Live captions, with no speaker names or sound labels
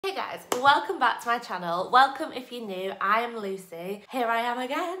Hey guys, welcome back to my channel. Welcome if you're new. I am Lucy. Here I am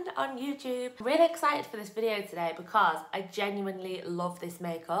again on YouTube. I'm really excited for this video today because I genuinely love this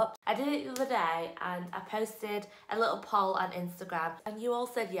makeup. I did it the other day and I posted a little poll on Instagram and you all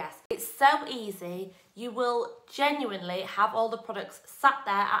said yes. It's so easy. You will genuinely have all the products sat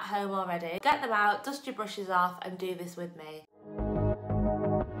there at home already. Get them out, dust your brushes off and do this with me.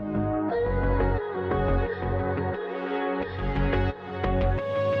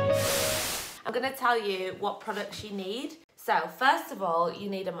 I'm going to tell you what products you need. So first of all, you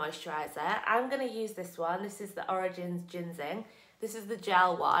need a moisturiser. I'm going to use this one. This is the Origins Ginseng. This is the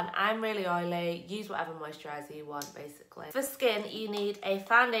gel one. I'm really oily. Use whatever moisturiser you want, basically. For skin, you need a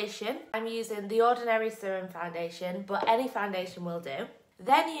foundation. I'm using the Ordinary Serum Foundation, but any foundation will do.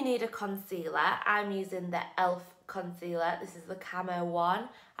 Then you need a concealer. I'm using the e.l.f. concealer. This is the Camo one.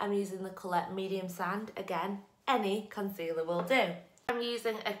 I'm using the colour Medium Sand. Again, any concealer will do. I'm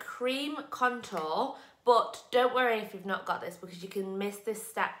using a cream contour, but don't worry if you've not got this because you can miss this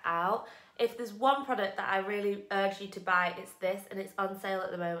step out. If there's one product that I really urge you to buy, it's this, and it's on sale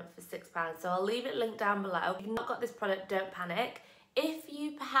at the moment for £6. So I'll leave it linked down below. If you've not got this product, don't panic. If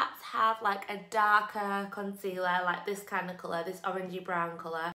you perhaps have like a darker concealer, like this kind of colour, this orangey brown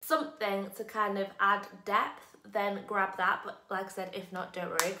colour, something to kind of add depth, then grab that. But like I said, if not, don't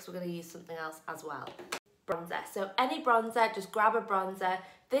worry because we're going to use something else as well. Bronzer. So any bronzer, just grab a bronzer.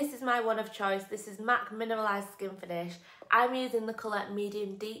 This is my one of choice. This is MAC Mineralized Skin Finish. I'm using the colour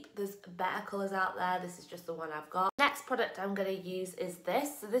Medium Deep. There's better colours out there. This is just the one I've got. Next product I'm going to use is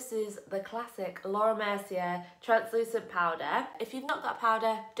this. So this is the classic Laura Mercier Translucent Powder. If you've not got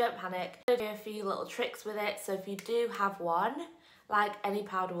powder, don't panic. I'm going to do a few little tricks with it. So if you do have one, like any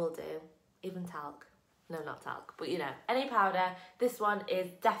powder will do, even talc. No, not talc, but you know, any powder. This one is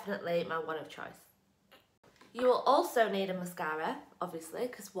definitely my one of choice. You will also need a mascara, obviously,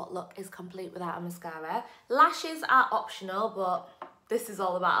 because what look is complete without a mascara. Lashes are optional, but this is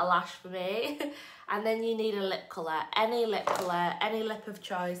all about a lash for me. And then you need a lip colour, any lip of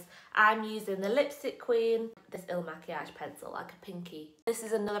choice. I'm using the Lipstick Queen, this Il Makiage pencil, like a pinky. This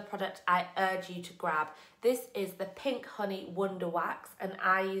is another product I urge you to grab. This is the Pink Honey Wonder Wax, and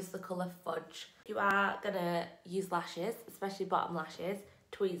I use the colour Fudge. If you are gonna use lashes, especially bottom lashes,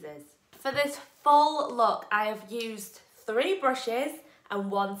 tweezers. For this full look, I have used 3 brushes and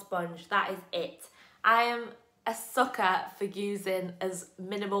 1 sponge. That is it. I am a sucker for using as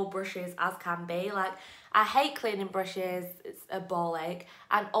minimal brushes as can be. Like, I hate cleaning brushes. It's a ball ache.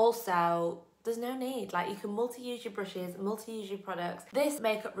 And also, there's no need. Like, you can multi-use your brushes, multi-use your products. This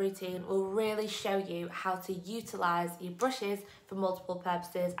makeup routine will really show you how to utilise your brushes for multiple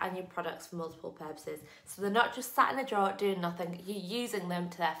purposes and your products for multiple purposes. So they're not just sat in a drawer doing nothing, you're using them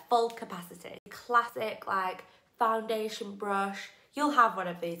to their full capacity. Classic, like, foundation brush. You'll have one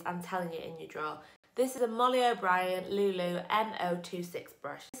of these, I'm telling you, in your drawer. This is a Molly O'Brien Lulu M026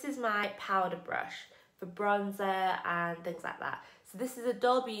 brush. This is my powder brush for bronzer and things like that. So this is a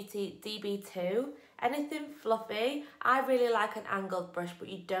Doll Beauty DB2. Anything fluffy. I really like an angled brush, but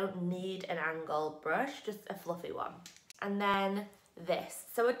you don't need an angled brush, just a fluffy one. And then this.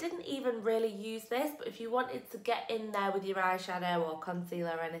 So I didn't even really use this, but if you wanted to get in there with your eyeshadow or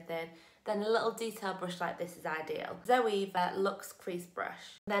concealer or anything, then a little detail brush like this is ideal. Zoeva Luxe Crease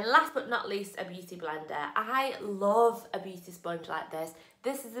Brush. Then last but not least, a beauty blender. I love a beauty sponge like this.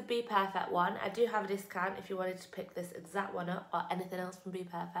 This is a Be Perfect one. I do have a discount if you wanted to pick this exact one up or anything else from Be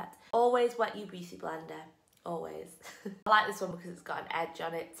Perfect. Always wet your beauty blender. Always. I like this one because it's got an edge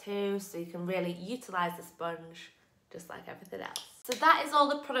on it too, so you can really utilise the sponge just like everything else. So that is all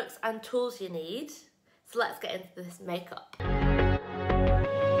the products and tools you need. So let's get into this makeup.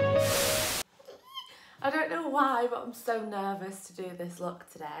 I don't know why, but I'm so nervous to do this look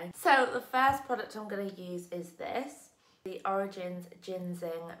today. So the first product I'm going to use is this, the Origins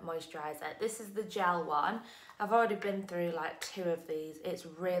Ginseng Moisturiser. This is the gel one. I've already been through like 2 of these. It's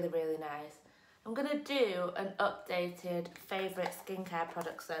really, really nice. I'm going to do an updated favourite skincare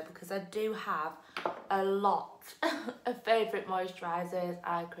products though, because I do have a lot of favourite moisturisers,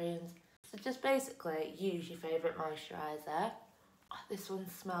 eye creams. So just basically use your favourite moisturiser. Oh, this one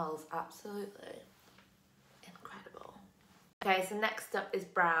smells absolutely incredible. Okay, so next up is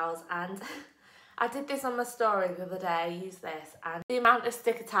brows, and I did this on my story the other day. I used this and the amount of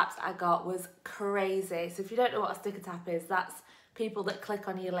sticker taps I got was crazy. So if you don't know what a sticker tap is, that's people that click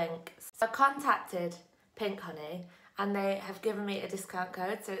on your link. So I contacted Pink Honey and they have given me a discount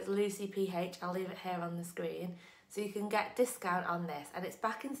code, so it's LucyPH. I'll leave it here on the screen. So you can get discount on this, and it's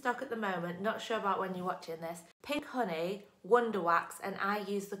back in stock at the moment. Not sure about when you're watching this. Pink Honey, Wonder Wax, and I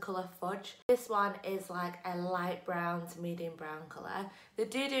use the colour Fudge. This one is like a light brown to medium brown colour. They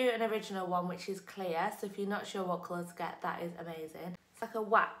do an original one which is clear, so if you're not sure what colour to get, that is amazing. It's like a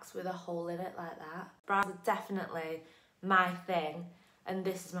wax with a hole in it like that. Brows are definitely my thing, and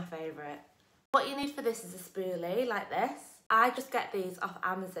this is my favourite. What you need for this is a spoolie like this. I just get these off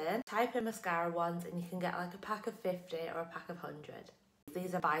Amazon. Type in mascara ones and you can get like a pack of 50 or a pack of 100.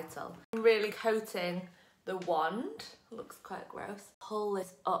 These are vital. I'm really coating the wand. Looks quite gross. Pull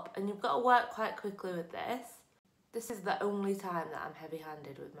this up, and you've got to work quite quickly with this. This is the only time that I'm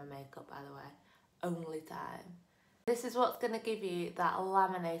heavy-handed with my makeup, by the way. Only time. This is what's going to give you that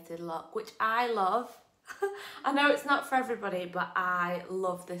laminated look, which I love. I know it's not for everybody, but I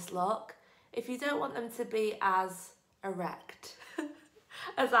love this look. If you don't want them to be as erect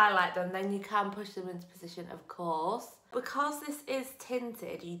as I like them, then you can push them into position, of course. Because this is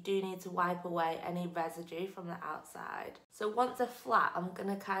tinted, you do need to wipe away any residue from the outside. So once they're flat, I'm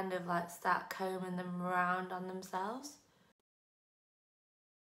gonna kind of like start combing them around on themselves.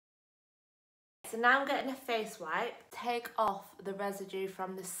 So now I'm getting a face wipe. Take off the residue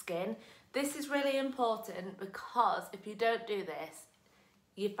from the skin. This is really important because if you don't do this,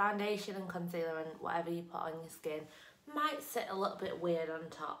 your foundation and concealer and whatever you put on your skin might sit a little bit weird on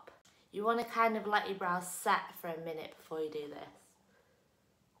top. You want to kind of let your brows set for a minute before you do this.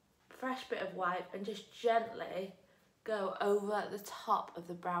 Fresh bit of wipe and just gently go over the top of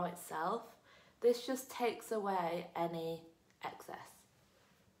the brow itself. This just takes away any excess.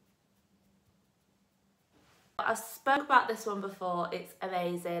 I've spoke about this one before, it's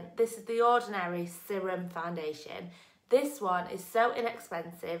amazing. This is the Ordinary Serum Foundation. This one is so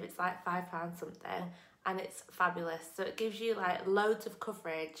inexpensive, it's like £5 something, and it's fabulous. So it gives you like loads of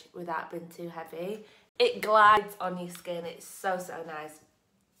coverage without being too heavy. It glides on your skin, it's so nice.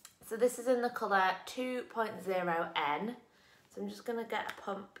 So this is in the colour 2.0N. So I'm just gonna get a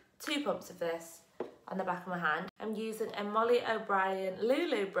pump, 2 pumps of this on the back of my hand. I'm using a Molly O'Brien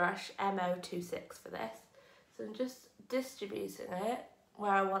Lulu brush MO26 for this. So I'm just distributing it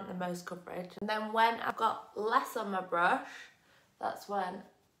where I want the most coverage. And then when I've got less on my brush, that's when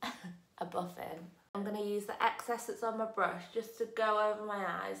I buff in. I'm going to use the excess that's on my brush just to go over my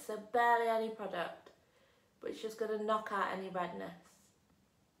eyes, so barely any product, but it's just going to knock out any redness.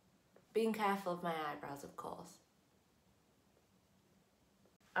 Being careful of my eyebrows, of course.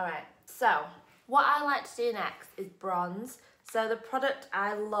 Alright, so what I like to do next is bronze. So the product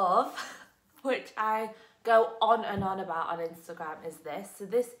I love, which I go on and on about on Instagram, is this. So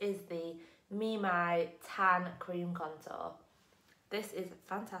this is the Me My Tan Cream Contour. This is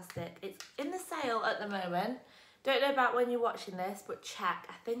fantastic. It's in the sale at the moment. Don't know about when you're watching this, but check.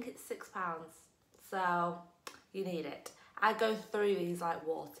 I think it's £6. So you need it. I go through these like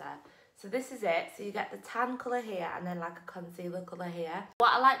water. So this is it. So you get the tan colour here and then like a concealer colour here.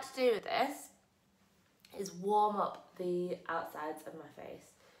 What I like to do with this is warm up the outsides of my face.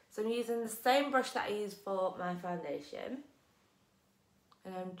 So I'm using the same brush that I use for my foundation.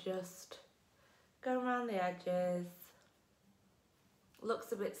 And I'm just going around the edges.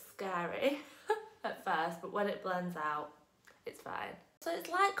 Looks a bit scary at first, but when it blends out, it's fine. So it's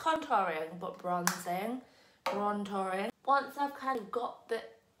like contouring, but bronzing. Once I've kind of got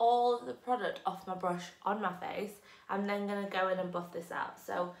all of the product off my brush on my face, I'm then going to go in and buff this out.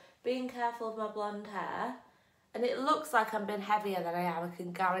 So being careful of my blonde hair. And it looks like I'm being heavier than I am, I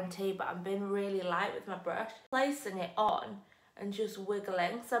can guarantee, but I'm being really light with my brush. Placing it on and just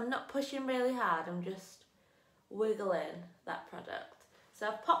wiggling. So I'm not pushing really hard, I'm just wiggling that product. So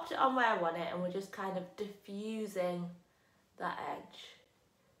I've popped it on where I want it and we're just kind of diffusing that edge.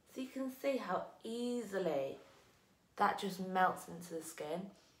 So you can see how easily that just melts into the skin.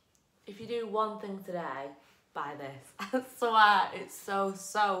 If you do one thing today, buy this. I swear, it's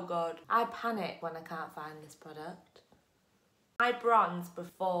so good. I panic when I can't find this product. I bronze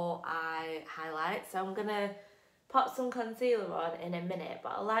before I highlight, so I'm gonna pop some concealer on in a minute,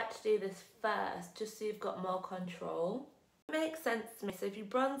 but I like to do this first just so you've got more control. It makes sense to me. So if you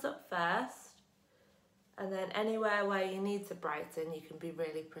bronze up first, and then anywhere where you need to brighten, you can be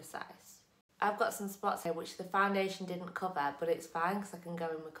really precise. I've got some spots here which the foundation didn't cover, but it's fine because I can go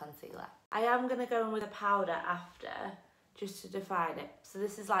in with concealer. I am going to go in with a powder after, just to define it. So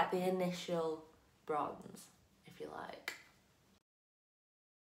this is like the initial bronze, if you like.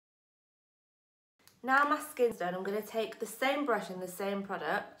 Now my skin's done, I'm going to take the same brush and the same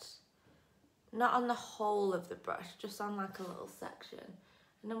product, not on the whole of the brush, just on like a little section.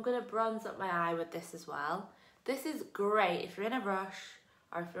 And I'm going to bronze up my eye with this as well. This is great if you're in a rush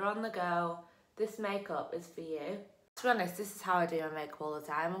or if you're on the go. this makeup is for you. To be honest, this is how I do my makeup all the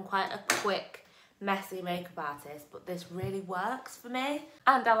time. I'm quite a quick, messy makeup artist, but this really works for me.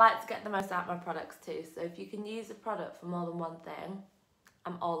 And I like to get the most out of my products too, so if you can use a product for more than one thing,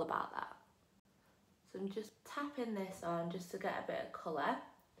 I'm all about that. So I'm just tapping this on just to get a bit of colour.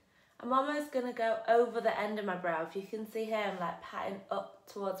 I'm almost going to go over the end of my brow. If you can see here, I'm like patting up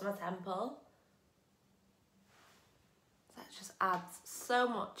towards my temple. That just adds so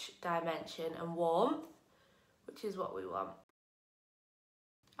much dimension and warmth, which is what we want.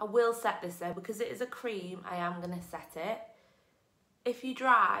 I will set this though, because it is a cream, I am going to set it. If you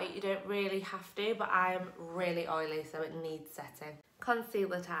dry, you don't really have to, but I am really oily, so it needs setting.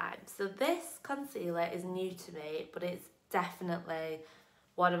 Concealer time. So this concealer is new to me, but it's definitely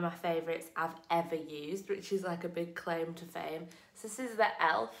one of my favourites I've ever used, which is like a big claim to fame. So this is the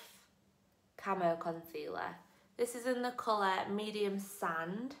e.l.f. Camo Concealer. This is in the colour Medium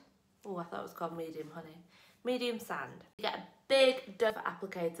Sand. Oh, I thought it was called Medium Honey. Medium Sand. You get a big doe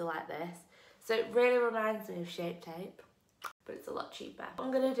applicator like this. So it really reminds me of Shape Tape, but it's a lot cheaper. What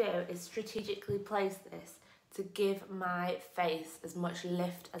I'm going to do is strategically place this to give my face as much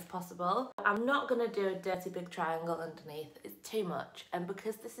lift as possible. I'm not going to do a dirty big triangle underneath, it's too much. And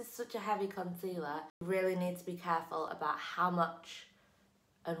because this is such a heavy concealer, you really need to be careful about how much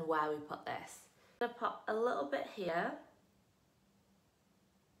and where we put this. I'm going to pop a little bit here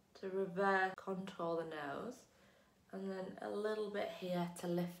to reverse contour the nose, and then a little bit here to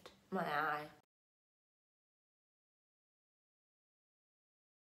lift my eye.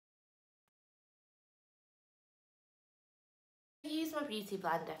 I use my beauty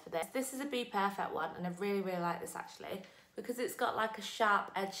blender for this. This is a Be Perfect one, and I really like this actually, because it's got like a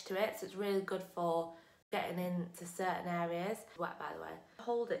sharp edge to it, so it's really good for getting into certain areas. Wet, by the way.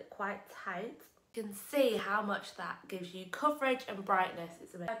 Hold it quite tight. You can see how much that gives you coverage and brightness.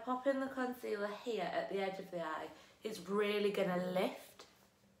 It's amazing. By popping the concealer here at the edge of the eye, it's really gonna lift.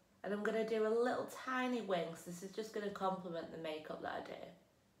 And I'm gonna do a little tiny wing, so this is just gonna complement the makeup that I do.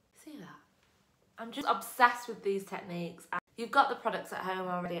 See that? I'm just obsessed with these techniques. You've got the products at home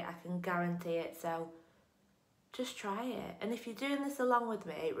already, I can guarantee it, so just try it. And if you're doing this along with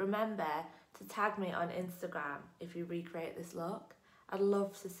me, remember to tag me on Instagram if you recreate this look. I'd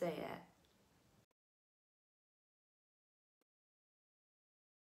love to see it.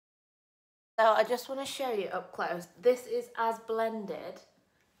 So I just want to show you up close. This is as blended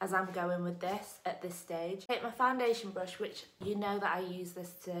as I'm going with this at this stage. Take my foundation brush, which you know that I use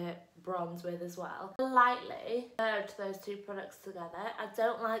this to bronze with as well. Lightly merge those two products together. I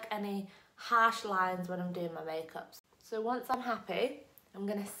don't like any harsh lines when I'm doing my makeup. So once I'm happy, I'm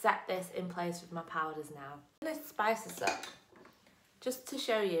going to set this in place with my powders now. I'm going to spice this up just to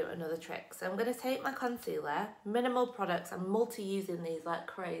show you another trick. So I'm going to take my concealer, minimal products, I'm multi-using these like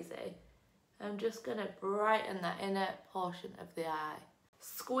crazy. I'm just going to brighten that inner portion of the eye.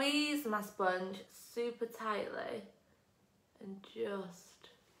 Squeeze my sponge super tightly and just,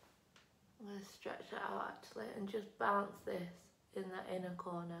 I'm going to stretch it out actually and just balance this in that inner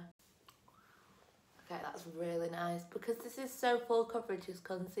corner. Okay, that's really nice. Because this is so full coverage as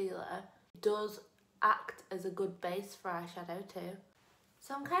concealer, it does act as a good base for eyeshadow too.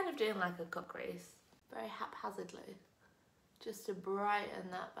 So I'm kind of doing like a cut crease, very haphazardly, just to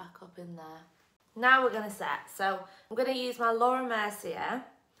brighten that back up in there. Now we're going to set. So I'm going to use my Laura Mercier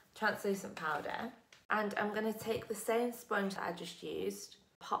translucent powder, and I'm going to take the same sponge that I just used,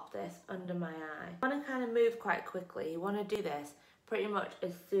 pop this under my eye. You want to kind of move quite quickly. You want to do this pretty much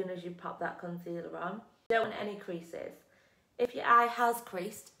as soon as you pop that concealer on. You don't want any creases. If your eye has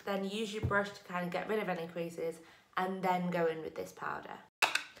creased, then use your brush to kind of get rid of any creases and then go in with this powder.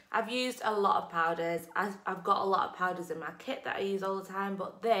 I've used a lot of powders. I've got a lot of powders in my kit that I use all the time,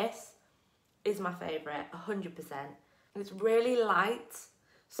 but this is my favourite, 100%. It's really light.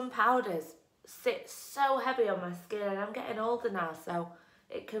 Some powders sit so heavy on my skin, and I'm getting older now, so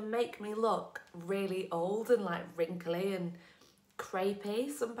it can make me look really old and like wrinkly and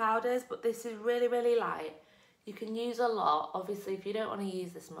crepey, some powders, but this is really light. You can use a lot. Obviously, if you don't want to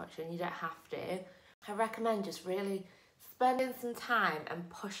use this much, and you don't have to, I recommend just really spending some time and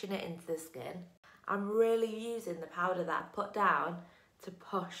pushing it into the skin. I'm really using the powder that I put down to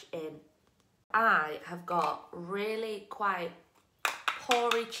push in. I have got really quite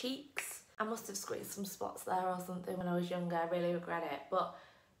pory cheeks. I must have squeezed some spots there or something when I was younger, I really regret it, but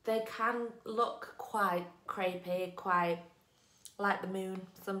they can look quite crepey, quite like the moon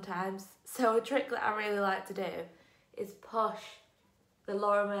sometimes. So a trick that I really like to do is push the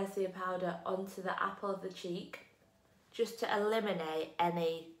Laura Mercier powder onto the apple of the cheek, just to eliminate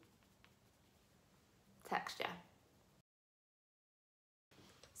any texture.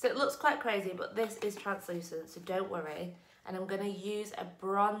 So it looks quite crazy, but this is translucent, so don't worry. And I'm going to use a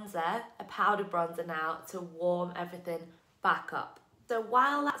bronzer, a powdered bronzer now, to warm everything back up. So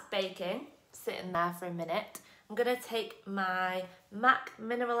while that's baking, sitting there for a minute, I'm going to take my MAC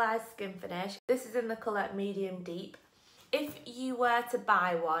Mineralized Skin Finish. This is in the colour Medium Deep. If you were to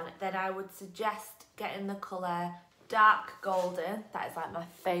buy one, then I would suggest getting the colour Dark Golden. That is like my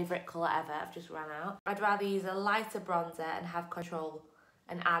favourite colour ever. I've just run out. I'd rather use a lighter bronzer and have control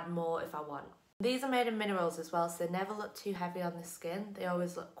and add more if I want. These are made of minerals as well, so they never look too heavy on the skin. They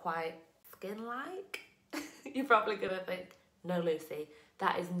always look quite skin-like. You're probably going to think, no Lucy,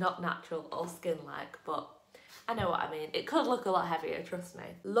 that is not natural or skin-like, but I know what I mean. It could look a lot heavier, trust me.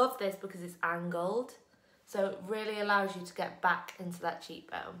 Love this because it's angled, so it really allows you to get back into that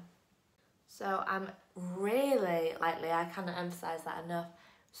cheekbone. So I'm really lightly, I cannot emphasise that enough,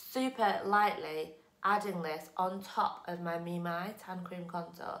 super lightly adding this on top of my Me My Tan Cream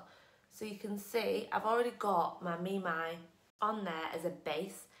Contour. So you can see I've already got my Me My on there as a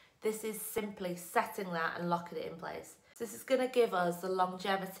base. This is simply setting that and locking it in place. So this is going to give us the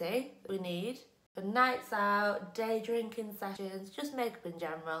longevity that we need for nights out, day drinking sessions, just makeup in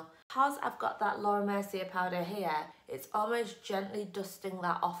general. Because I've got that Laura Mercier powder here, it's almost gently dusting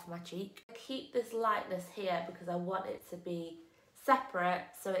that off my cheek. I keep this lightness here because I want it to be separate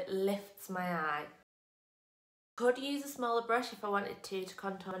so it lifts my eye. Could use a smaller brush if I wanted to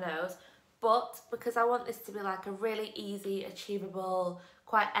contour my nose, but because I want this to be like a really easy, achievable,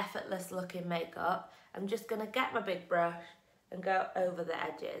 quite effortless looking makeup, I'm just going to get my big brush and go over the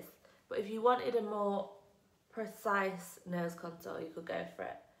edges. But if you wanted a more precise nose contour, you could go for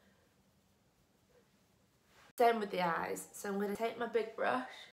it. Same with the eyes. So I'm going to take my big brush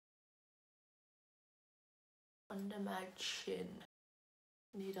under my chin.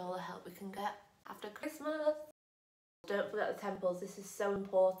 Need all the help we can get after Christmas. Don't forget the temples, this is so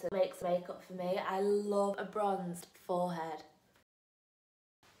important. It makes makeup for me. I love a bronzed forehead.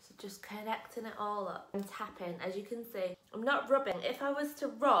 So just connecting it all up and tapping. As you can see, I'm not rubbing. If I was to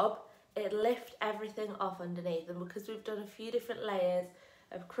rub, it'd lift everything off underneath. And because we've done a few different layers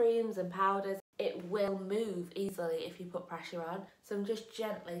of creams and powders, it will move easily if you put pressure on. So I'm just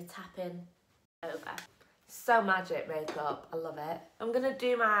gently tapping over. So magic makeup, I love it. I'm going to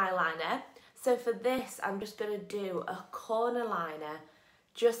do my eyeliner. So for this, I'm just going to do a corner liner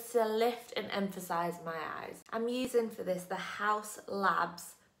just to lift and emphasise my eyes. I'm using for this the House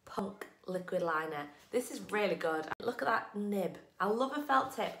Labs Punk Liquid Liner. This is really good. Look at that nib. I love a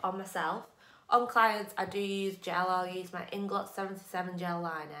felt tip on myself. On clients, I do use gel. I'll use my Inglot 77 gel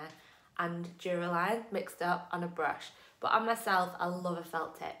liner and Duraline mixed up on a brush. But on myself, I love a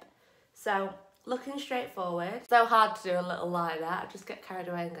felt tip. So looking straightforward. So hard to do a little liner. I just get carried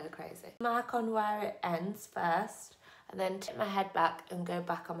away and go crazy. Mark on where it ends first and then tip my head back and go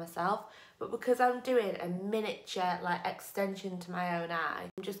back on myself. But because I'm doing a miniature like extension to my own eye,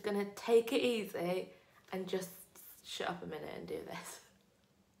 I'm just going to take it easy and just shut up a minute and do this.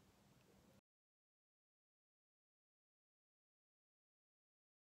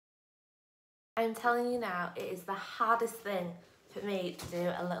 I'm telling you now, it is the hardest thing for me to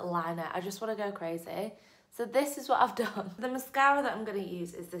do a little liner. I just want to go crazy. So this is what I've done. The mascara that I'm going to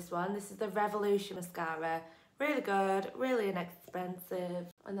use is this one. This is the Revolution mascara. Really good, really inexpensive.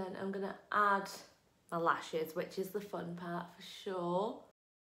 And then I'm going to add my lashes, which is the fun part for sure.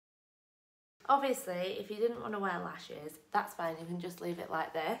 Obviously, if you didn't want to wear lashes, that's fine. You can just leave it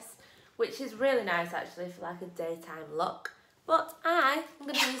like this, which is really nice actually for like a daytime look. But I am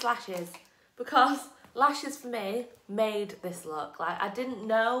going to use lashes because lashes for me made this look. Like I didn't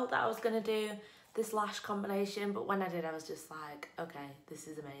know that I was going to do this lash combination, but when I did I was just like, okay, this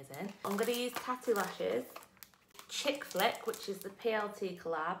is amazing. I'm going to use Tattoo Lashes Chick Flick, which is the PLT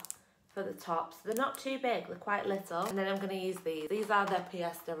collab for the tops. They're not too big, they're quite little. And then I'm going to use these. These are the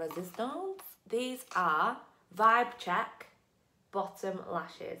Pièce de Résistance. These are Vibe Check Bottom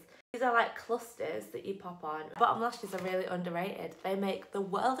Lashes. These are like clusters that you pop on. Bottom lashes are really underrated. They make the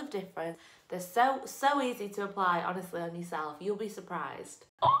world of difference. They're so easy to apply, honestly, on yourself. You'll be surprised.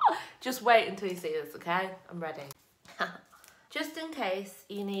 Oh, just wait until you see this, okay? I'm ready. Just in case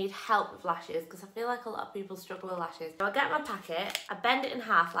you need help with lashes, because I feel like a lot of people struggle with lashes. So I get my packet, I bend it in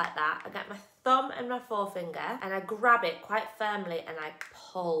half like that. I get my thumb and my forefinger, and I grab it quite firmly and I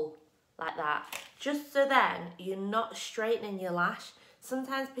pull like that. Just so then you're not straightening your lash.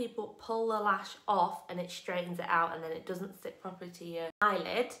 Sometimes people pull the lash off and it straightens it out and then it doesn't stick properly to your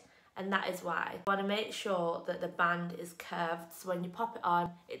eyelid, and that is why. You want to make sure that the band is curved so when you pop it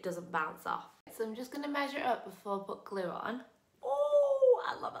on, it doesn't bounce off. So I'm just going to measure it up before I put glue on. Oh,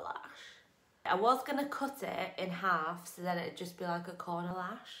 I love a lash. I was going to cut it in half so then it'd just be like a corner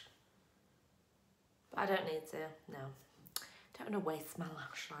lash. But I don't need to, no. Don't want to waste my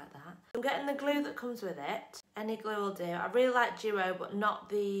lash like that. I'm getting the glue that comes with it. Any glue will do. I really like duo, but not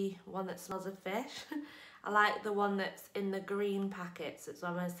the one that smells of fish. I like the one that's in the green packet, so it's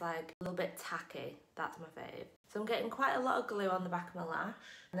almost like a little bit tacky. That's my fave. So I'm getting quite a lot of glue on the back of my lash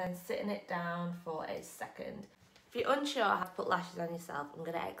and then sitting it down for a second. If you're unsure how to put lashes on yourself, I'm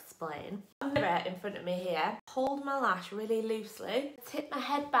going to explain. Mirror in front of me here. Hold my lash really loosely. Tip my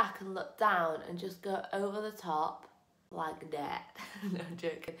head back and look down and just go over the top like that. No, I'm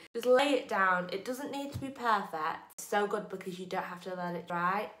joking. Just lay it down. It doesn't need to be perfect. It's so good because you don't have to let it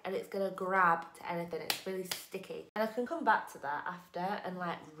dry and it's going to grab to anything. It's really sticky. And I can come back to that after and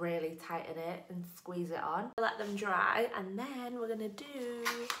like really tighten it and squeeze it on. Let them dry and then we're going to do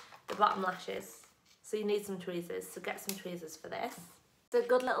the bottom lashes. So you need some tweezers, so get some tweezers for this. So a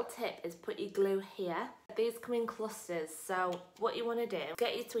good little tip is put your glue here. These come in clusters, so what you want to do,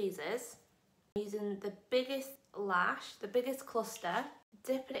 get your tweezers, using the biggest lash, the biggest cluster,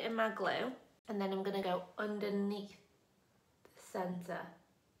 dip it in my glue, and then I'm going to go underneath the centre.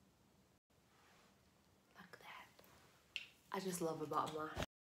 Like that. I just love a bottom lash.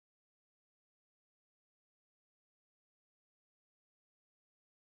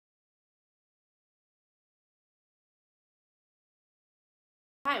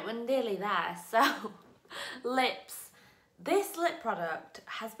 Right, we're nearly there. So, lips. This lip product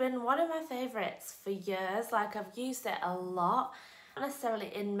has been one of my favourites for years. Like, I've used it a lot. Not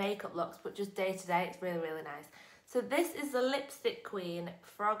necessarily in makeup looks, but just day to day. It's really, really nice. So this is the Lipstick Queen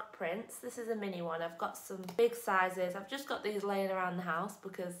Frog Prince. This is a mini one. I've got some big sizes. I've just got these laying around the house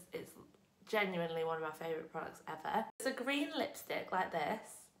because it's genuinely one of my favourite products ever. It's a green lipstick like this,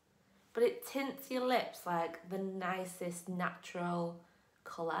 but it tints your lips like the nicest natural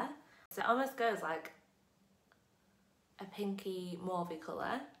colour. So it almost goes like a pinky mauvey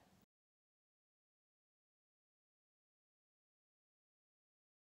colour.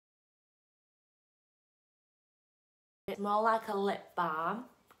 It's more like a lip balm.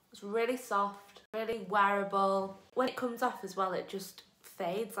 It's really soft, really wearable. When it comes off as well, it just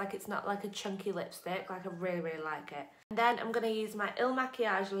fades, like it's not like a chunky lipstick. Like, I really, really like it. And then I'm going to use my Il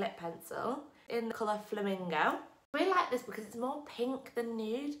Makiage lip pencil in the colour Flamingo. I really like this because it's more pink than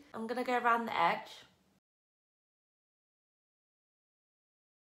nude. I'm going to go around the edge.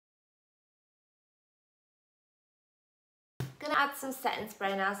 Gonna add some setting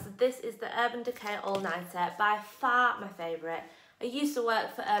spray now. So this is the Urban Decay All Nighter, by far my favourite. I used to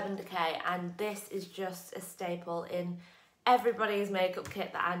work for Urban Decay and this is just a staple in everybody's makeup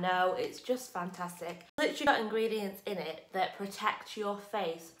kit that I know. It's just fantastic. Literally got ingredients in it that protect your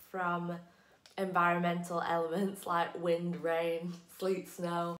face from environmental elements like wind, rain, sleet,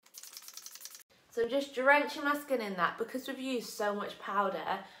 snow. So I'm just drenching my skin in that. Because we've used so much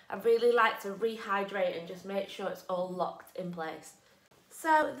powder, I really like to rehydrate and just make sure it's all locked in place.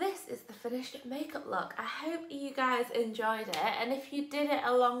 So this is the finished makeup look. I hope you guys enjoyed it, and if you did it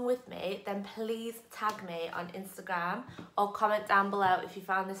along with me, then please tag me on Instagram or comment down below if you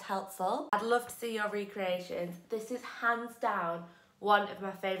found this helpful. I'd love to see your recreations. This is hands down one of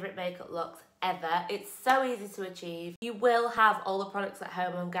my favourite makeup looks ever. It's so easy to achieve. You will have all the products at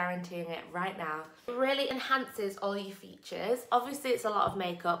home, I'm guaranteeing it right now. It really enhances all your features. Obviously it's a lot of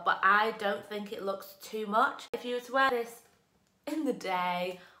makeup, but I don't think it looks too much. If you were to wear this in the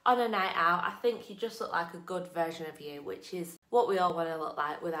day, on a night out, I think you just look like a good version of you, which is what we all want to look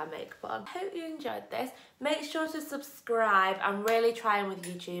like with our makeup on. Hope you enjoyed this. Make sure to subscribe. I'm really trying with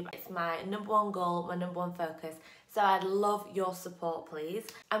YouTube. It's my #1 goal, my #1 focus. So I'd love your support, please.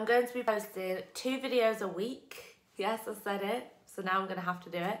 I'm going to be posting 2 videos a week. Yes, I said it. So now I'm going to have to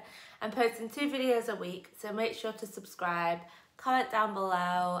do it. I'm posting 2 videos a week. So make sure to subscribe, comment down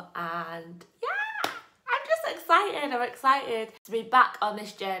below, and yeah. I'm excited to be back on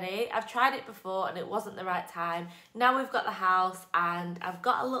this journey. I've tried it before and it wasn't the right time. Now we've got the house and I've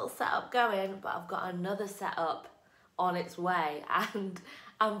got a little setup going, but I've got another setup on its way and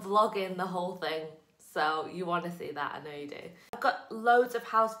I'm vlogging the whole thing. So you want to see that, I know you do. I've got loads of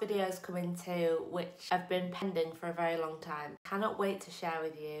house videos coming too, which have been pending for a very long time. Cannot wait to share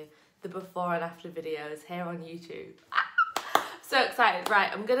with you the before and after videos here on YouTube. So excited.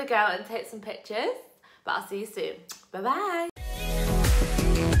 Right, I'm gonna go and take some pictures. But I'll see you soon. Bye bye.